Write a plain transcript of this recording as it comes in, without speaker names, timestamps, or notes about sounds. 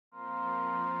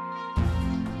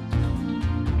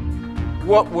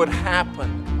what would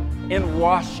happen in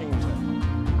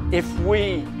Washington if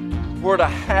we were to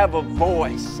have a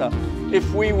voice,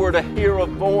 if we were to hear a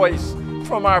voice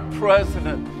from our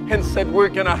president and said we're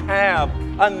going to have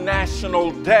a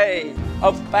national day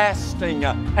of fasting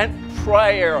and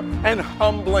prayer and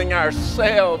humbling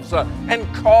ourselves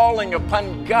and calling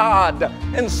upon God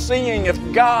and seeing if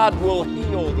God will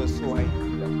heal this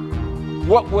land.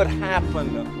 What would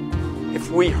happen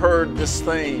if we heard this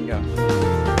thing?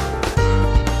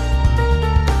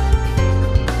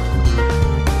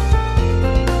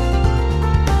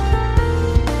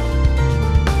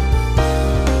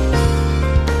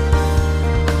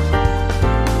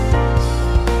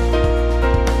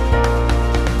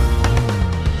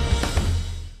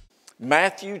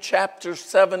 Matthew chapter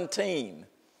 17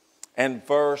 and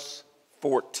verse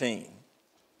 14.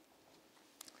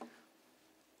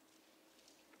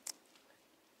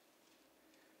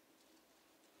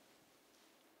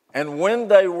 And when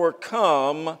they were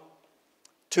come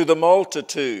to the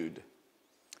multitude,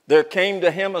 there came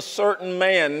to him a certain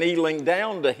man kneeling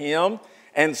down to him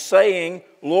and saying,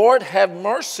 Lord, have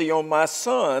mercy on my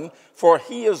son, for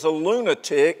he is a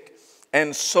lunatic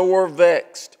and sore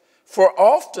vexed. For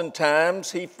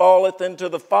oftentimes he falleth into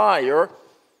the fire,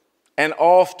 and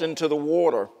oft into the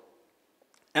water.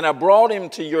 And I brought him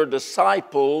to your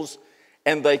disciples,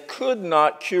 and they could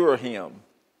not cure him.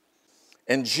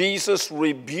 And Jesus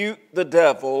rebuked the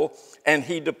devil, and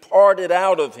he departed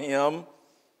out of him,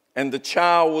 and the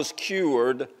child was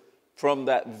cured from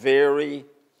that very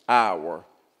hour.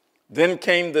 Then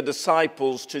came the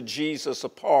disciples to Jesus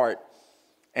apart,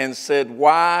 and said,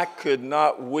 Why could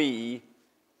not we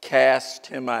cast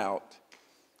him out?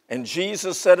 And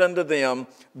Jesus said unto them,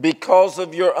 Because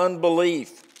of your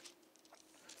unbelief.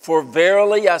 For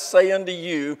verily I say unto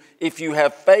you, if you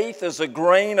have faith as a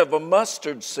grain of a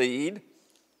mustard seed,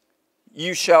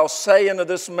 you shall say unto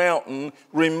this mountain,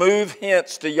 Remove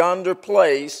hence to yonder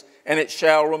place, and it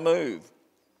shall remove.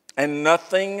 And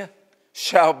nothing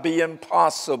shall be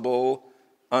impossible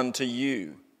unto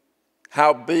you.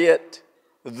 Howbeit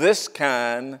this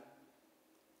kind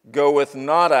goeth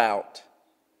not out,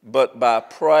 but by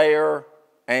prayer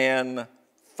and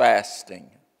fasting.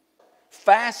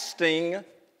 Fasting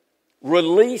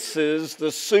releases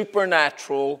the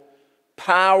supernatural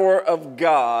power of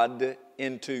God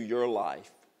into your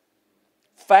life.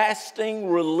 Fasting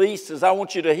releases, I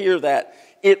want you to hear that,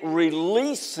 it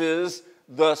releases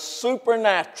the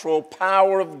supernatural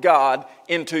power of God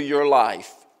into your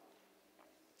life.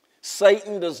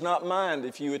 Satan does not mind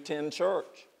if you attend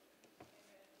church.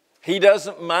 He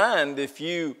doesn't mind if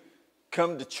you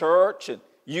come to church and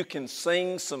you can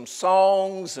sing some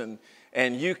songs and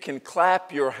you can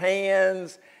clap your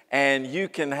hands and you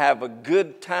can have a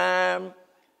good time.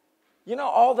 You know,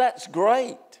 all that's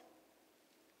great.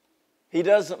 He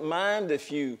doesn't mind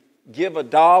if you give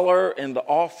 $1 in the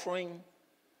offering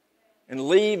and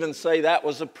leave and say that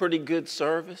was a pretty good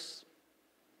service.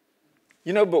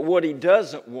 You know, but what he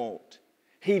doesn't want,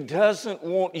 he doesn't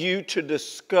want you to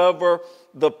discover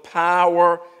the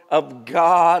power of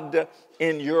God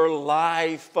in your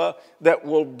life that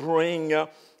will bring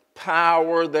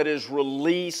power that is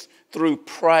released through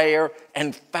prayer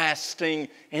and fasting,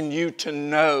 and you to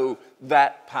know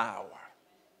that power.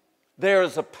 There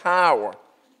is a power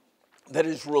that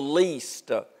is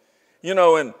released. You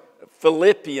know, in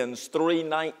Philippians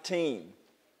 3:19,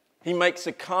 he makes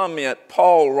a comment,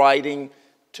 Paul writing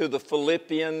to the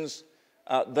Philippians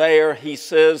there, he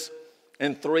says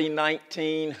in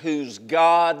 3:19, whose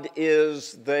God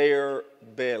is their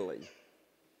belly.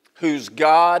 Whose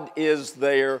God is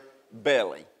their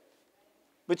belly.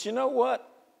 But you know what?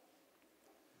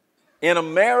 In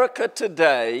America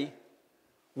today,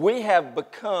 we have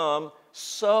become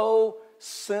so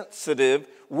sensitive.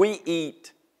 We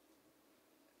eat,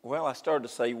 well, I started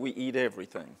to say we eat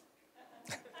everything.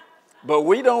 But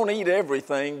we don't eat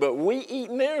everything, but we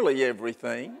eat nearly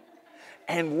everything.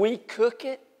 And we cook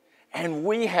it, and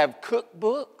we have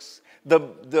cookbooks.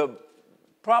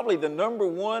 Probably the number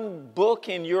one book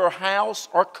in your house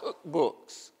are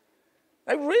cookbooks.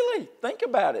 They really, think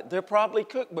about it. They're probably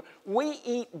cookbooks. We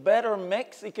eat better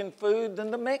Mexican food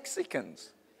than the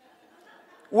Mexicans.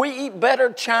 We eat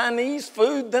better Chinese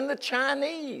food than the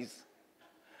Chinese.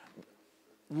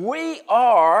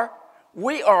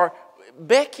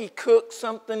 Becky cooked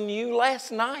something new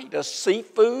last night, a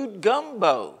seafood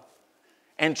gumbo,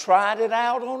 and tried it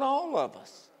out on all of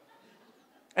us.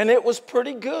 And it was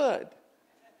pretty good.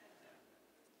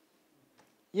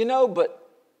 You know, but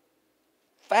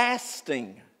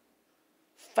fasting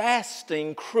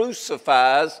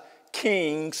crucifies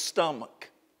King's stomach.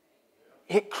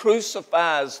 It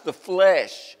crucifies the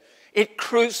flesh. It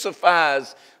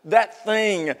crucifies that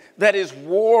thing that is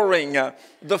warring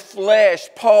the flesh.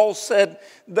 Paul said,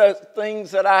 the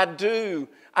things that I do,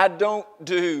 I don't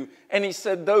do. And he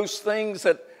said, those things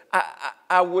that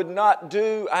I would not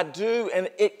do, I do. And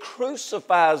it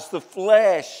crucifies the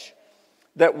flesh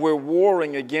that we're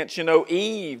warring against. You know,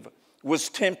 Eve was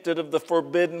tempted of the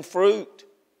forbidden fruit.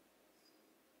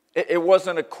 It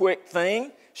wasn't a quick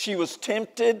thing. She was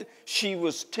tempted. She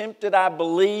was tempted, I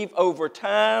believe, over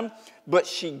time. But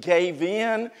she gave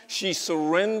in. She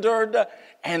surrendered.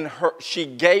 And she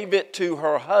gave it to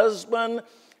her husband.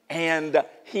 And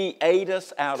he ate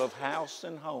us out of house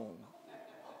and home.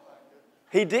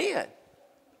 He did.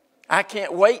 I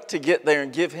can't wait to get there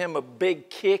and give him a big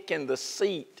kick in the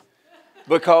seat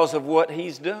because of what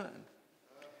he's done.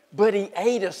 But he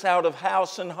ate us out of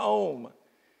house and home.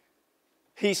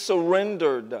 He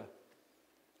surrendered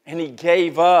and he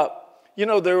gave up. You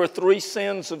know, there were 3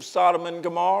 sins of Sodom and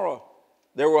Gomorrah.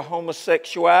 There were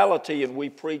homosexuality, and we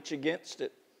preach against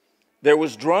it. There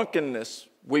was drunkenness.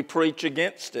 We preach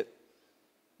against it.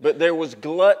 But there was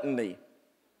gluttony.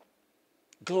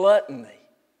 Gluttony.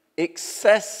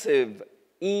 Excessive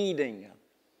eating.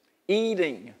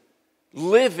 Eating.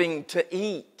 Living to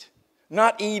eat.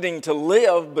 Not eating to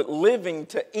live, but living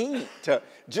to eat.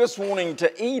 Just wanting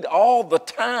to eat all the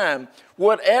time.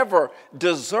 Whatever,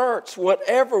 desserts,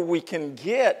 whatever we can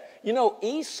get. You know,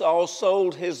 Esau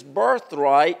sold his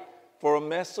birthright for a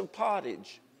mess of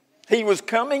pottage. He was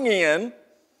coming in,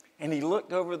 and he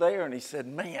looked over there, and he said,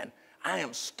 man, I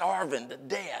am starving to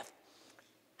death.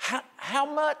 How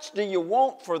much do you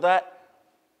want for that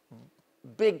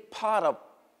big pot of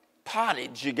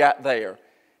pottage you got there?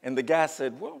 And the guy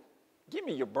said, well, give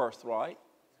me your birthright.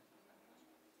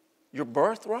 Your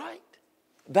birthright?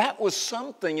 That was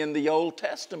something in the Old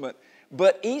Testament.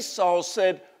 But Esau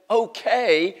said,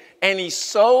 okay, and he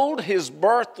sold his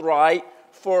birthright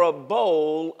for a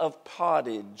bowl of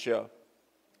pottage.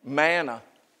 Manna.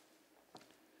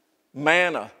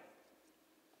 Manna.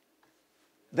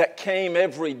 That came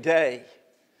every day.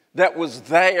 That was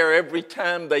there every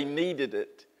time they needed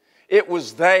it. It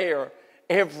was there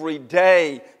every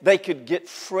day. They could get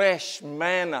fresh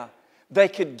manna. They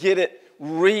could get it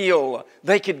real.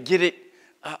 They could get it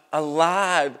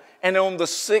alive. And on the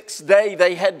 6th day,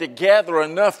 they had to gather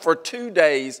enough for 2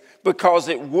 days because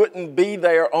it wouldn't be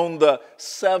there on the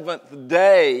 7th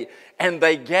day. And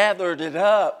they gathered it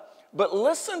up. But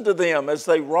listen to them as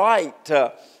they write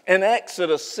in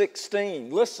Exodus 16.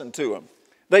 Listen to them.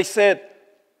 They said,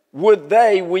 would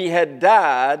they we had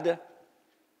died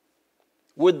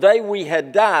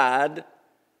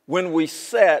when we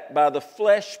sat by the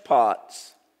flesh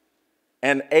pots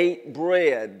and ate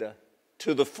bread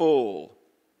to the full.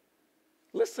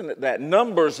 Listen at that.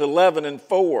 Numbers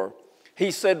 11:4.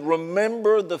 He said,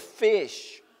 remember the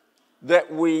fish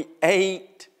that we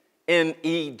ate in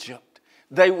Egypt.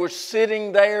 They were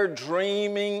sitting there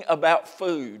dreaming about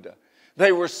food.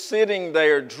 They were sitting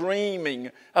there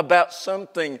dreaming about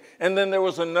something. And then there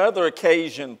was another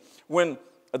occasion when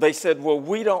they said, well,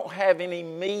 we don't have any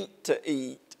meat to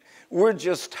eat. We're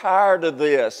just tired of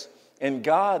this. And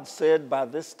God said, by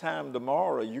this time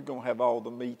tomorrow, you're going to have all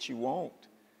the meat you want.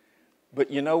 But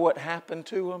you know what happened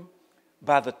to them?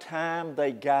 By the time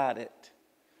they got it,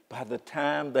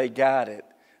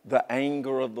 the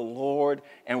anger of the Lord,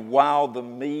 and while the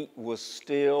meat was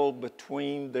still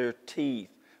between their teeth,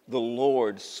 the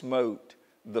Lord smote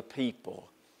the people.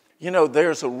 You know,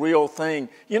 there's a real thing.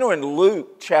 You know, in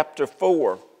Luke chapter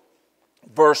 4,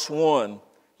 verse 1,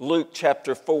 Luke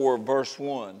chapter 4, verse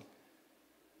 1,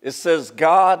 it says,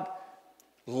 God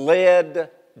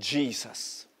led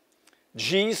Jesus.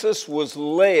 Jesus was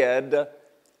led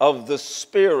of the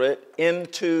Spirit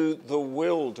into the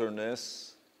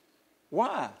wilderness.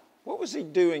 Why? What was he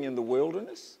doing in the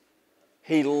wilderness?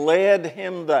 He led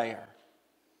him there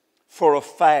for a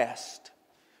fast,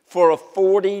 for a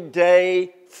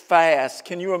 40-day fast.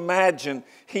 Can you imagine?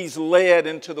 He's led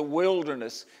into the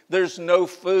wilderness. There's no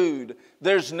food.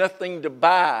 There's nothing to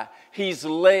buy. He's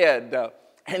led,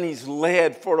 and he's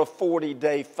led for a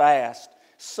 40-day fast.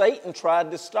 Satan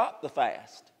tried to stop the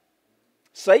fast.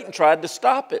 Satan tried to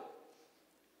stop it.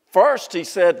 First, he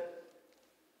said,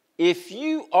 if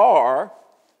you are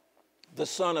the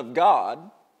Son of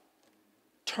God,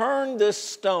 turn this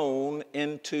stone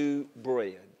into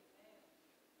bread.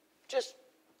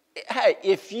 Hey,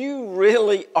 if you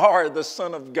really are the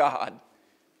Son of God,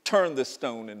 turn this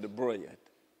stone into bread.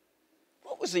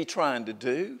 What was he trying to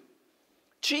do?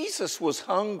 Jesus was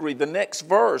hungry. The next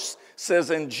verse says,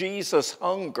 and Jesus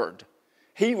hungered.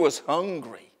 He was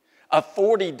hungry. a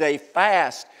 40-day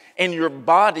fast, and your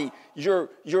body, your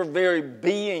very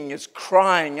being is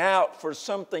crying out for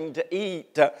something to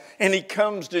eat. And he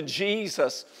comes to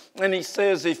Jesus and he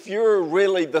says, if you're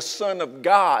really the Son of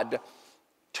God,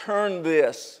 turn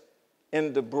this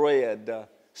into bread.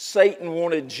 Satan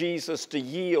wanted Jesus to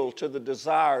yield to the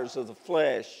desires of the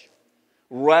flesh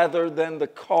rather than the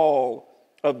call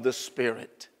of the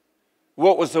Spirit.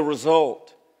 What was the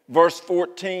result? Verse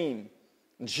 14,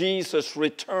 Jesus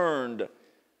returned.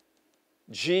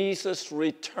 Jesus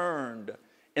returned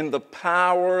in the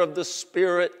power of the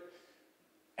Spirit,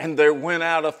 and there went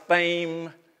out a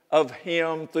fame of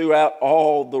him throughout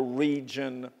all the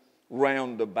region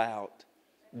round about.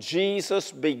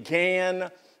 Jesus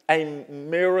began a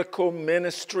miracle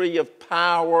ministry of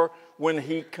power when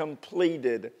he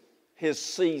completed his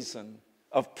season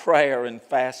of prayer and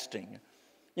fasting.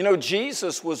 You know,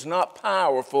 Jesus was not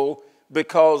powerful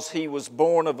because he was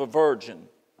born of a virgin.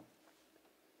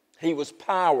 He was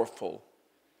powerful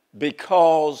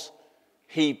because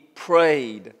he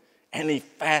prayed and he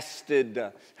fasted,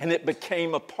 and it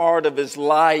became a part of his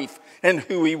life and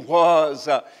who he was,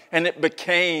 and it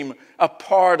became a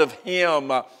part of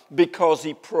him because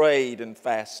he prayed and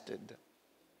fasted.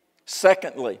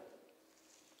 Secondly,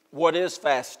 what is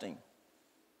fasting?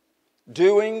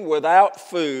 Doing without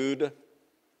food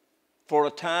for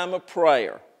a time of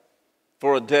prayer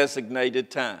for a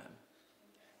designated time.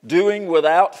 Doing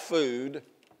without food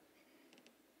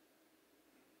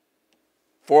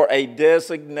for a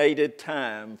designated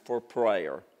time for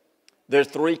prayer. There are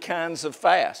three kinds of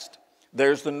fast.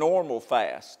 There's the normal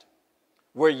fast,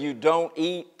 where you don't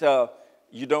eat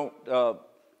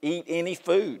any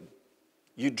food.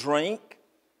 You drink,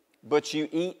 but you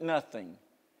eat nothing.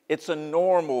 It's a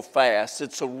normal fast.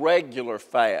 It's a regular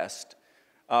fast.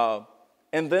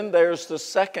 And then there's the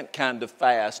second kind of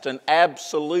fast, an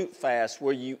absolute fast,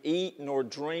 where you eat nor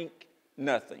drink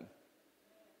nothing.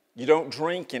 You don't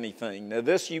drink anything. Now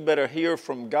this you better hear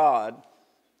from God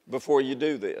before you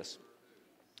do this.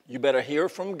 You better hear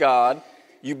from God.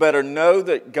 You better know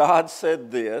that God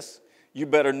said this. You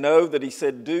better know that he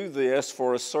said do this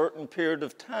for a certain period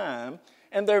of time.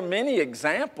 And there are many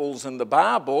examples in the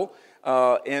Bible.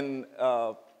 In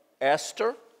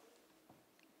Esther,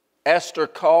 Esther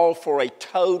called for a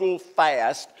total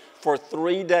fast for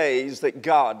 3 days that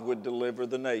God would deliver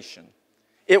the nation.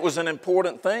 It was an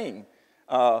important thing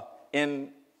in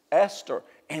Esther,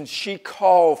 and she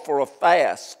called for a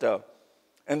fast.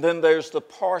 And then there's the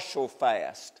partial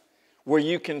fast, where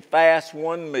you can fast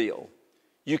one meal.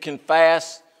 You can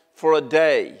fast for a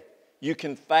day. You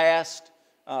can fast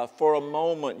for a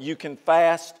moment. You can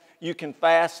fast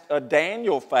a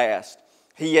Daniel fast.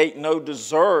 He ate no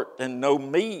dessert and no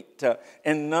meat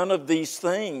and none of these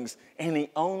things. And he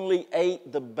only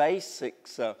ate the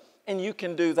basics. And you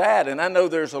can do that. And I know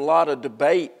there's a lot of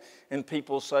debate. And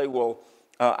people say, well,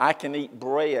 I can eat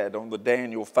bread on the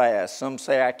Daniel fast. Some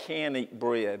say I can't eat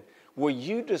bread. Well,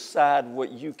 you decide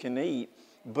what you can eat.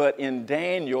 But in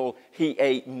Daniel, he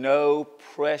ate no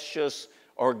precious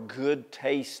or good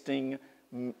tasting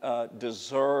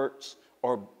desserts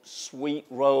or sweet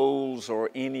rolls or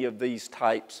any of these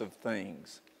types of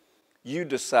things. You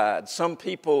decide. Some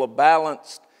people, a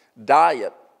balanced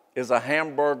diet is a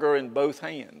hamburger in both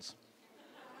hands.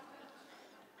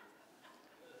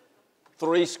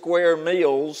 3 square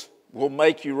meals will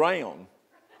make you round.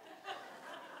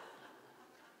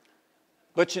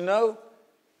 But you know,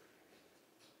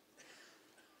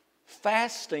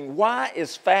 fasting, why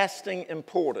is fasting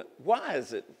important? Why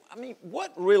is it? I mean,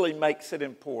 what really makes it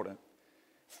important?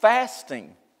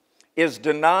 Fasting is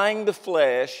denying the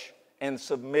flesh and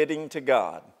submitting to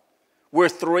God. We're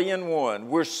 3 in 1.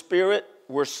 We're spirit,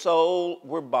 we're soul,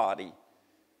 we're body.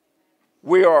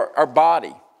 We are our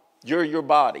body. You're your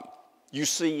body. You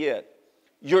see it.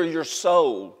 You're your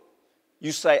soul.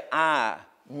 You say, I,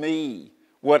 me,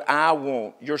 what I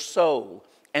want, your soul.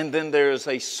 And then there's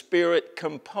a spirit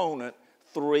component,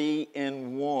 3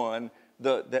 in 1,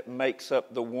 that makes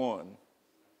up the one.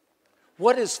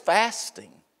 What is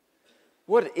fasting?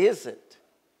 What is it?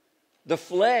 The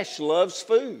flesh loves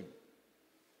food.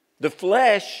 The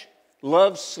flesh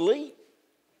loves sleep.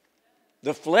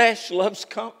 The flesh loves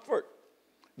comfort.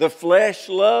 The flesh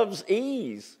loves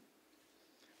ease.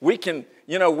 We don't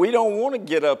want to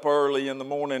get up early in the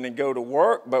morning and go to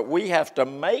work, but we have to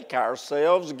make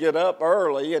ourselves get up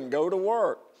early and go to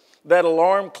work. That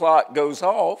alarm clock goes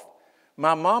off.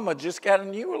 My mama just got a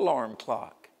new alarm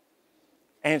clock.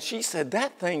 And she said,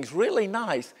 that thing's really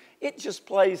nice. It just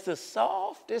plays the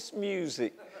softest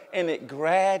music, and it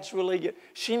gradually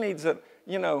she needs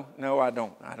no, I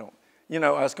don't. I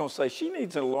was going to say, she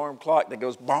needs an alarm clock that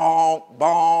goes bonk,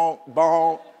 bonk,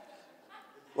 bonk,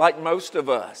 like most of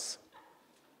us.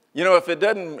 If it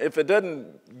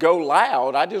doesn't go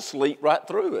loud, I just sleep right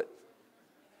through it.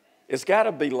 It's got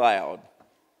to be loud.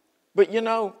 But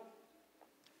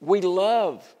we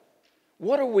love.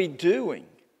 What are we doing?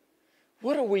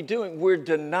 What are we doing? We're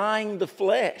denying the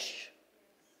flesh.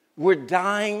 We're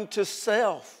dying to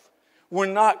self. We're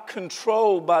not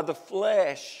controlled by the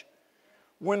flesh.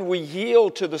 When we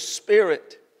yield to the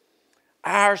Spirit,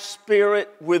 our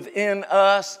spirit within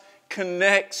us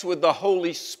connects with the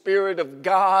Holy Spirit of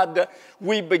God.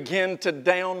 We begin to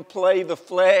downplay the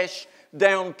flesh,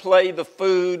 downplay the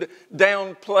food,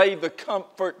 downplay the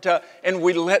comfort, and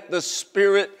we let the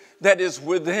Spirit that is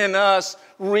within us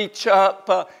reach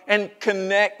up and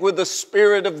connect with the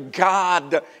Spirit of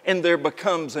God, and there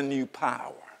becomes a new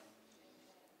power.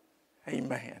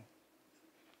 Amen.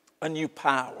 A new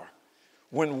power.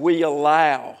 When we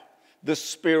allow the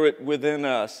Spirit within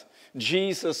us.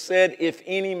 Jesus said, if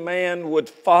any man would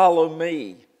follow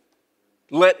me,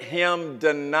 let him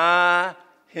deny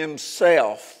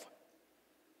himself,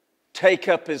 take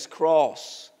up his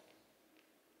cross,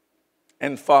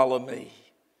 and follow me.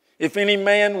 If any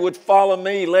man would follow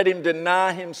me, let him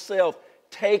deny himself,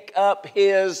 take up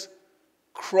his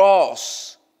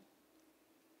cross.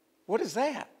 What is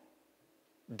that?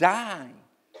 Dying,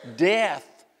 death,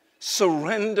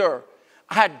 surrender.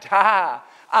 I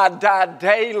die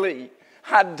daily.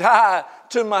 I die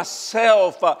to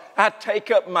myself. I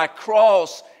take up my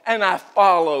cross and I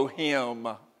follow Him.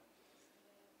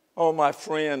 Oh, my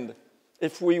friend,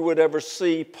 if we would ever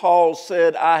see, Paul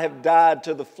said, I have died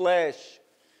to the flesh,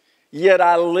 yet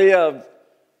I live,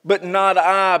 but not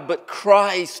I, but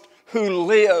Christ who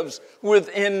lives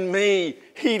within me.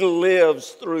 He lives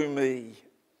through me.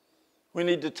 We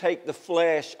need to take the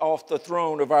flesh off the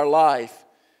throne of our life.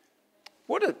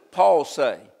 What did Paul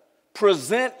say?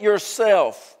 Present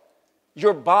yourself,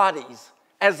 your bodies,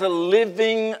 as a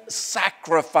living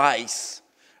sacrifice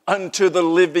unto the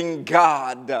living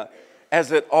God,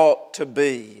 as it ought to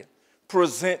be.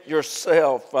 Present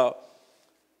yourself.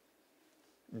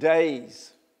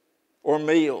 Days or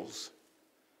meals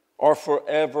are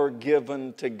forever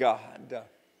given to God.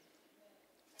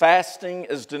 Fasting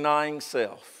is denying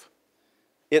self.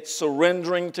 It's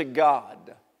surrendering to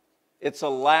God. It's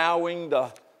allowing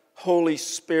the Holy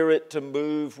Spirit to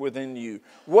move within you.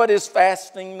 What is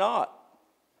fasting not?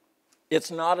 It's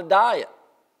not a diet.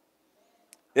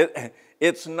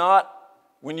 It's not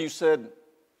when you said,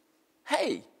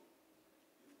 hey,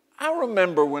 I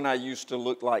remember when I used to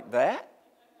look like that.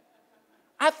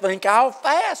 I think I'll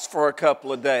fast for a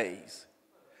couple of days.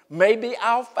 Maybe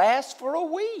I'll fast for a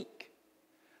week.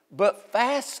 But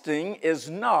fasting is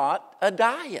not a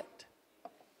diet.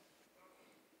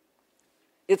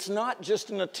 It's not just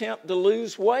an attempt to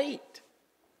lose weight.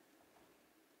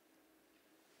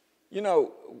 You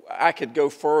know, I could go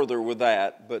further with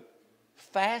that, but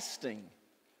fasting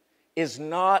is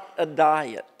not a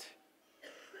diet.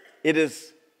 It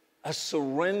is a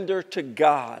surrender to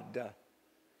God.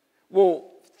 Well,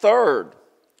 third,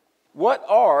 what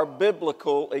are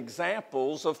biblical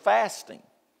examples of fasting?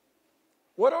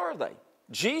 What are they?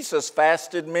 Jesus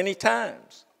fasted many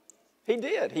times. He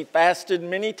did. He fasted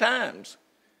many times.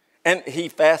 And he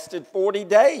fasted 40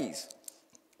 days.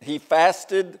 He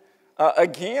fasted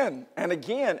again and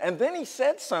again. And then he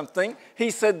said something.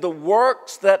 He said, the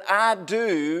works that I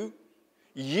do,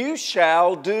 you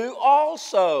shall do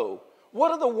also.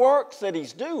 What are the works that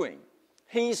he's doing?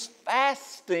 He's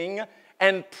fasting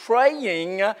and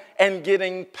praying and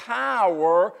getting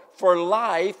power for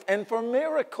life and for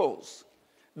miracles.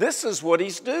 This is what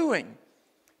he's doing.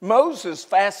 Moses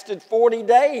fasted 40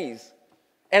 days,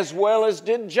 as well as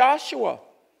did Joshua.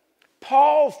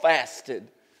 Paul fasted.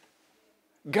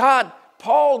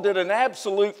 Paul did an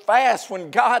absolute fast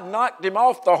when God knocked him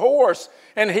off the horse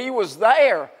and he was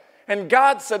there. And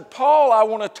God said, Paul, I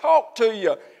want to talk to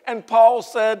you. And Paul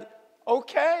said,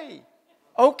 okay,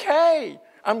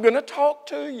 I'm going to talk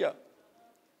to you.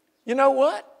 You know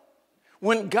what?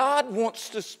 When God wants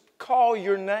to call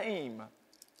your name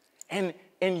and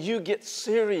you get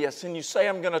serious and you say,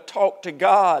 I'm going to talk to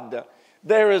God,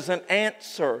 there is an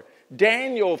answer.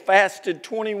 Daniel fasted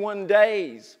 21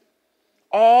 days.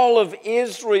 All of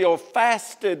Israel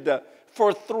fasted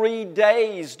for 3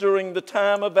 days during the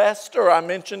time of Esther. I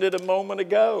mentioned it a moment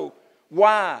ago.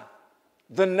 Why?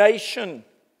 The nation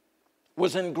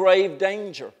was in grave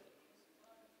danger.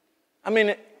 I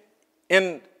mean,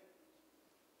 in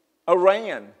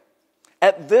Iran,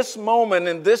 at this moment,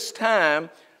 in this time,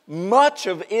 much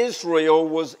of Israel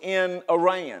was in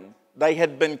Iran. They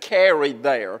had been carried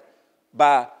there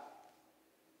by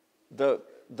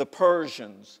the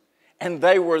Persians. And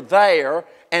they were there,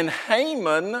 and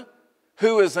Haman,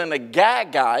 who is an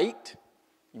Agagite,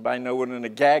 anybody know what an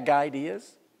Agagite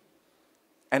is?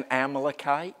 An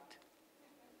Amalekite.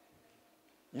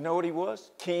 You know what he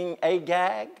was? King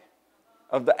Agag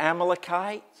of the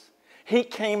Amalekites. He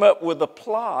came up with a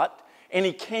plot, and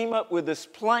he came up with this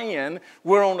plan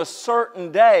where on a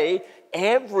certain day,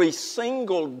 every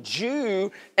single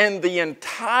Jew and the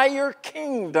entire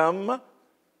kingdom,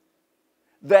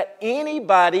 that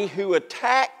anybody who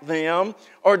attacked them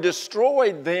or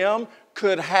destroyed them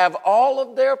could have all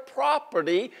of their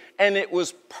property, and it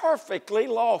was perfectly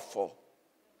lawful.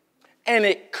 And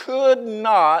it could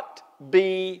not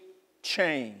be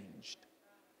changed.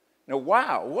 Now,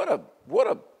 wow, what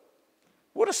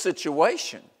a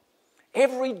situation.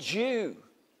 Every Jew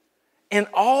in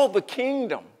all the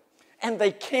kingdom, and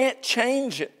they can't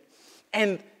change it.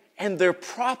 And their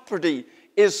property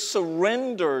is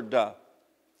surrendered.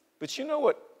 But you know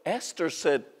what? Esther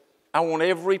said, I want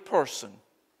every person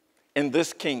in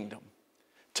this kingdom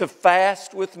to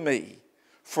fast with me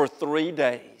for 3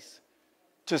 days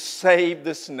to save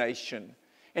this nation.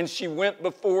 And she went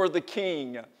before the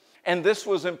king. And this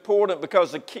was important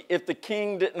because if the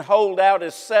king didn't hold out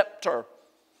his scepter,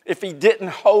 if he didn't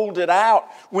hold it out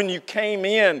when you came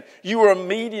in, you were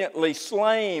immediately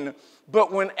slain.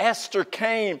 But when Esther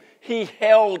came, he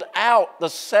held out the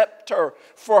scepter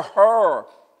for her.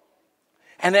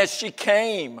 And as she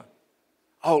came,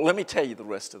 oh, let me tell you the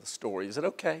rest of the story. Is it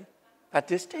okay? I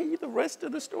just tell you the rest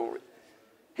of the story.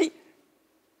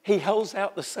 He holds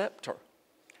out the scepter.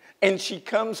 And she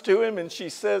comes to him and he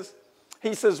says,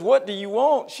 what do you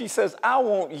want? She says, I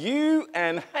want you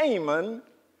and Haman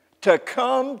to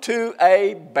come to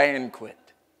a banquet.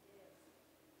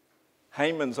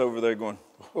 Haman's over there going,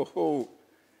 oh,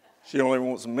 she only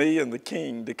wants me and the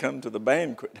king to come to the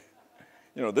banquet.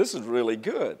 You know, this is really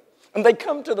good. And they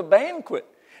come to the banquet,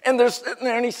 and they're sitting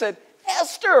there, and he said,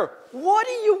 Esther, what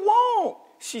do you want?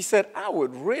 She said, I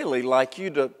would really like you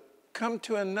to come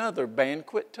to another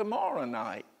banquet tomorrow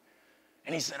night.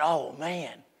 And he said, oh,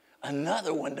 man,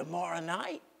 another one tomorrow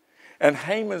night? And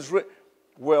Haman's,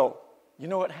 well, you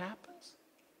know what happens?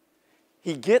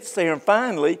 He gets there, and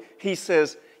finally, he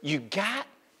says, you got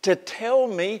to tell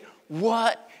me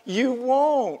what you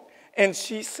want. And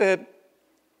she said,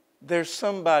 there's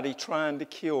somebody trying to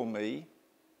kill me.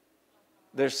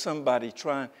 There's somebody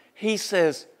trying. He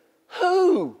says,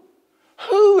 who?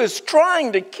 Who is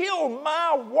trying to kill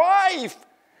my wife?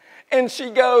 And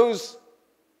she goes,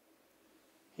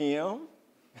 him.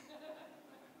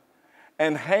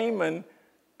 And Haman,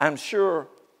 I'm sure,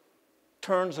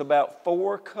 turns about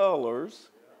 4 colors.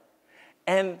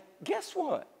 And guess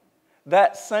what?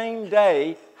 That same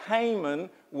day, Haman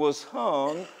was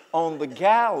hung on the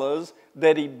gallows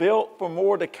that he built for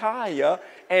Mordecai,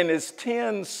 and his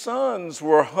 10 sons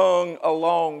were hung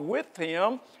along with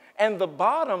him. And the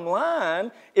bottom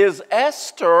line is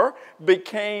Esther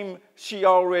she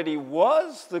already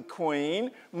was the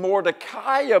queen.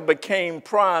 Mordecai became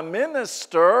prime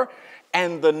minister,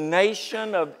 and the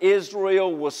nation of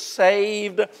Israel was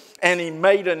saved. And he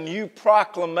made a new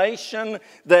proclamation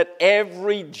that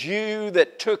every Jew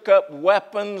that took up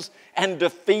weapons and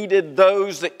defeated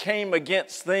those that came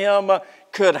against them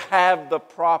could have the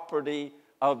property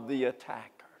of the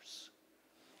attackers.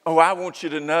 Oh, I want you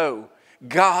to know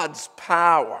God's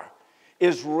power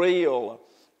is real.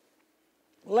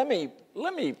 Let me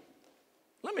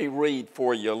read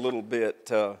for you a little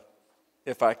bit,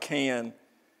 if I can.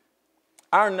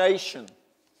 Our nation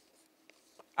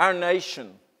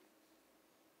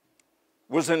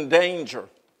was in danger.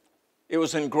 It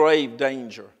was in grave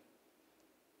danger.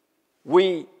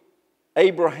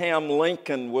 Abraham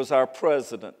Lincoln was our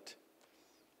president.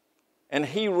 And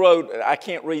he wrote, I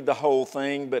can't read the whole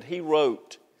thing, but he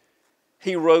wrote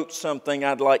something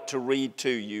I'd like to read to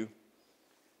you.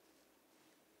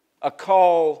 A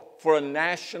call for a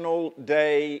national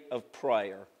day of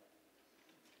prayer.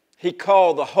 He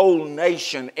called the whole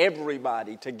nation,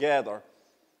 everybody together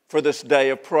for this day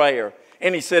of prayer.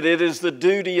 And he said, it is the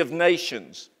duty of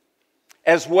nations,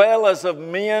 as well as of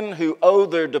men who owe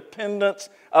their dependence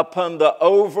upon the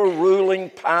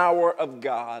overruling power of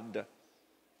God,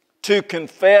 to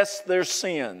confess their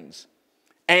sins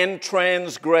and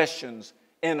transgressions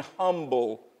in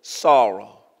humble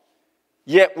sorrow,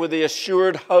 yet with the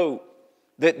assured hope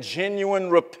that genuine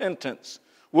repentance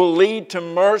will lead to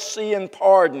mercy and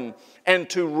pardon, and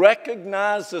to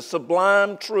recognize the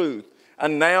sublime truth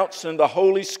announced in the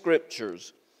Holy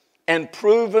Scriptures and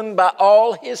proven by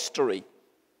all history,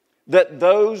 that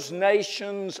those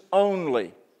nations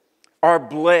only are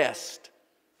blessed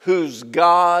whose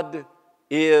God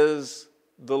is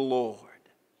the Lord.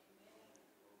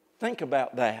 Think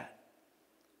about that.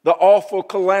 The awful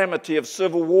calamity of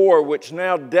civil war which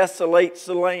now desolates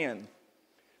the land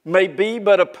may be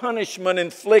but a punishment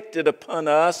inflicted upon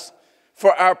us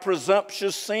for our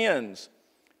presumptuous sins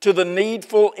to the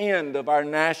needful end of our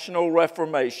national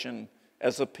reformation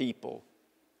as a people.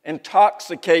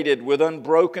 Intoxicated with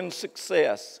unbroken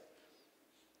success,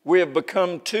 we have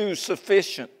become too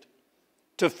sufficient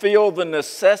to feel the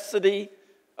necessity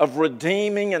of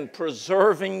redeeming and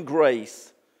preserving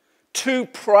grace, too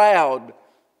proud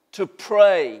to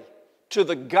pray to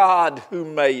the God who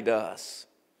made us.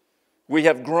 We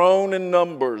have grown in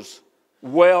numbers,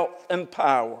 wealth, and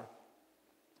power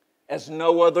as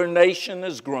no other nation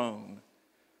has grown,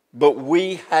 but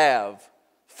we have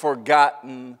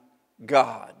forgotten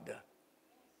God.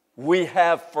 We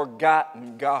have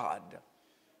forgotten God.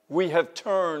 We have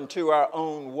turned to our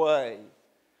own way.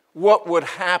 What would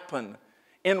happen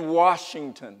in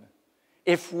Washington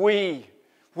if we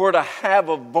were to have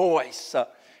a voice,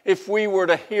 if we were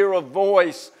to hear a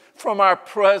voice from our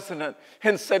president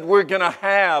and said, we're going to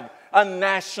have a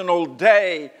national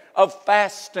day of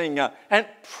fasting and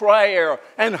prayer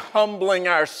and humbling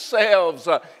ourselves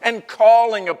and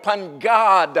calling upon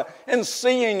God and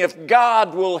seeing if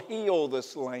God will heal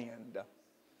this land?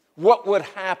 What would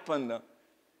happen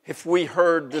if we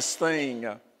heard this thing?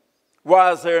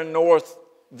 Why is there North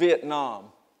Vietnam?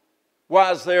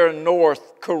 Why is there a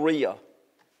North Korea?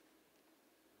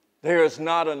 There is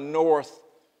not a North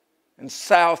and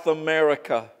South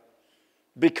America,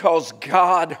 because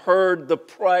God heard the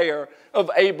prayer of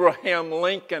Abraham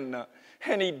Lincoln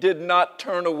and He did not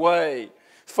turn away.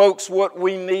 Folks, what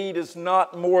we need is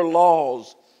not more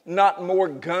laws, not more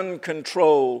gun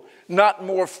control, not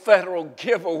more federal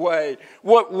giveaway.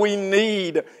 What we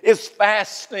need is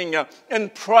fasting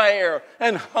and prayer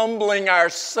and humbling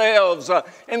ourselves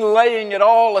and laying it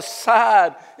all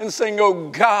aside and saying, oh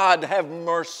God, have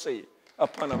mercy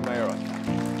upon America.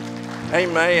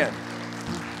 Amen.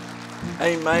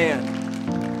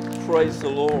 Amen. Praise the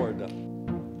Lord.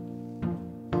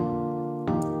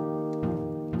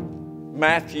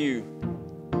 Matthew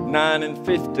 9 and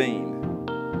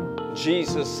 15.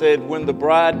 Jesus said, when the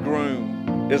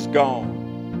bridegroom is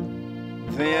gone,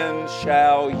 then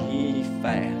shall ye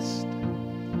fast.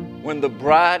 When the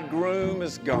bridegroom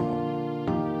is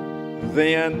gone,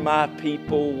 then my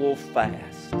people will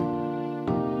fast.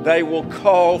 They will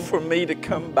call for me to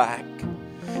come back.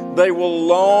 They will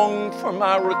long for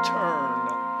my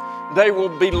return. They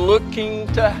will be looking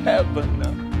to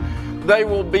heaven. They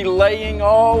will be laying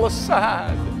all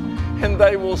aside. And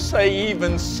they will say,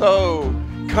 even so,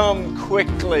 come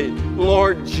quickly.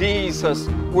 Lord Jesus,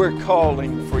 we're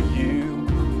calling for you.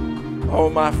 Oh,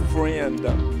 my friend,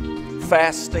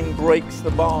 fasting breaks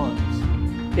the bonds.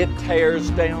 It tears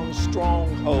down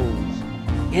strongholds.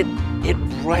 It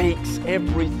breaks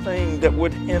everything that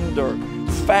would hinder.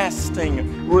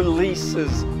 Fasting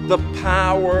releases the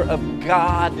power of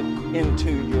God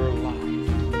into your life.